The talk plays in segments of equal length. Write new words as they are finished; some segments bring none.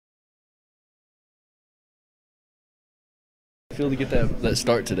Feel to get that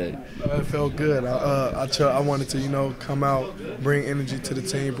start today? It felt good. I wanted to, come out, bring energy to the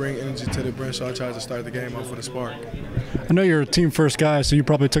team, bring energy to the bench. So I tried to start the game off with a spark. I know you're a team first guy, so you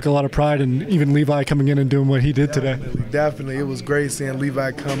probably took a lot of pride in even Levi coming in and doing what he did today. Definitely. It was great seeing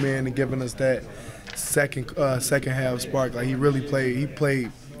Levi come in and giving us that second half spark. Like he really played. He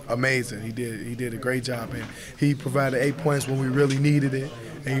played amazing. He did a great job, and he provided 8 points when we really needed it.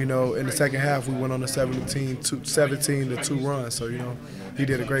 And in the second half we went on a 17-2 run. So he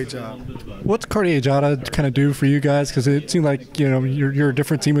did a great job. What's Cartier Jada kind of do for you guys? Because it seemed like you're a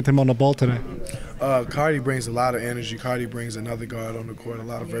different team with him on the ball today. Cardi brings a lot of energy. Cardi brings another guard on the court, a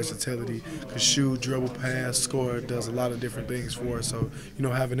lot of versatility. Can shoot, dribble, pass, score, does a lot of different things for us. So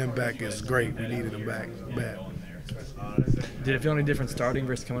having him back is great. We needed him back bad. Did it feel any different starting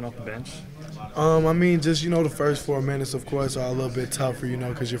versus coming off the bench? Just the first 4 minutes, of course, are a little bit tougher,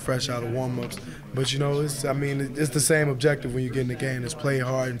 because you're fresh out of warm-ups. But it's the same objective when you get in the game: is play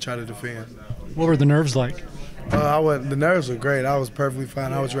hard and try to defend. What were the nerves like? The nerves were great. I was perfectly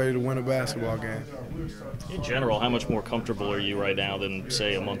fine. I was ready to win a basketball game. In general, how much more comfortable are you right now than,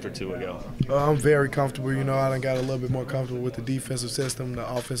 say, a month or two ago? I'm very comfortable. I done got a little bit more comfortable with the defensive system, the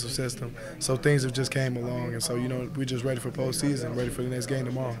offensive system. So things have just came along. And so, we're just ready for postseason, ready for the next game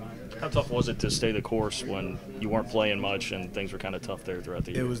tomorrow. How tough was it to stay the course when you weren't playing much and things were kind of tough there throughout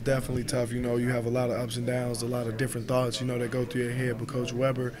the year? It was definitely tough. You have a lot of ups and downs, a lot of different thoughts, that go through your head. But Coach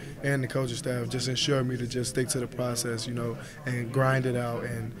Weber and the coaching staff just ensured me to just stick to the process, and grind it out.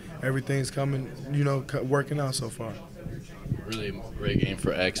 And everything's coming, working out so far. Really great game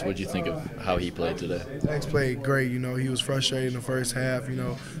for X. What did you think of how he played today? X played great. He was frustrated in the first half.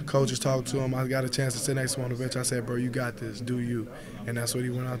 Coaches talked to him. I got a chance to sit next to him on the bench. I said, bro, you got this. Do you? And that's what he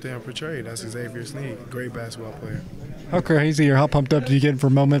went out there and portrayed. That's Xavier Sneed. Great basketball player. How crazy or how pumped up did you get for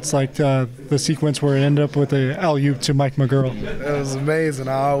moments like the sequence where it ended up with a alley-oop to Mike McGurl? It was amazing.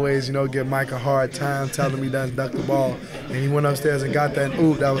 I always, give Mike a hard time, telling him he doesn't duck the ball. And he went upstairs and got that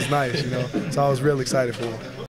oop. That was nice, So I was real excited for him.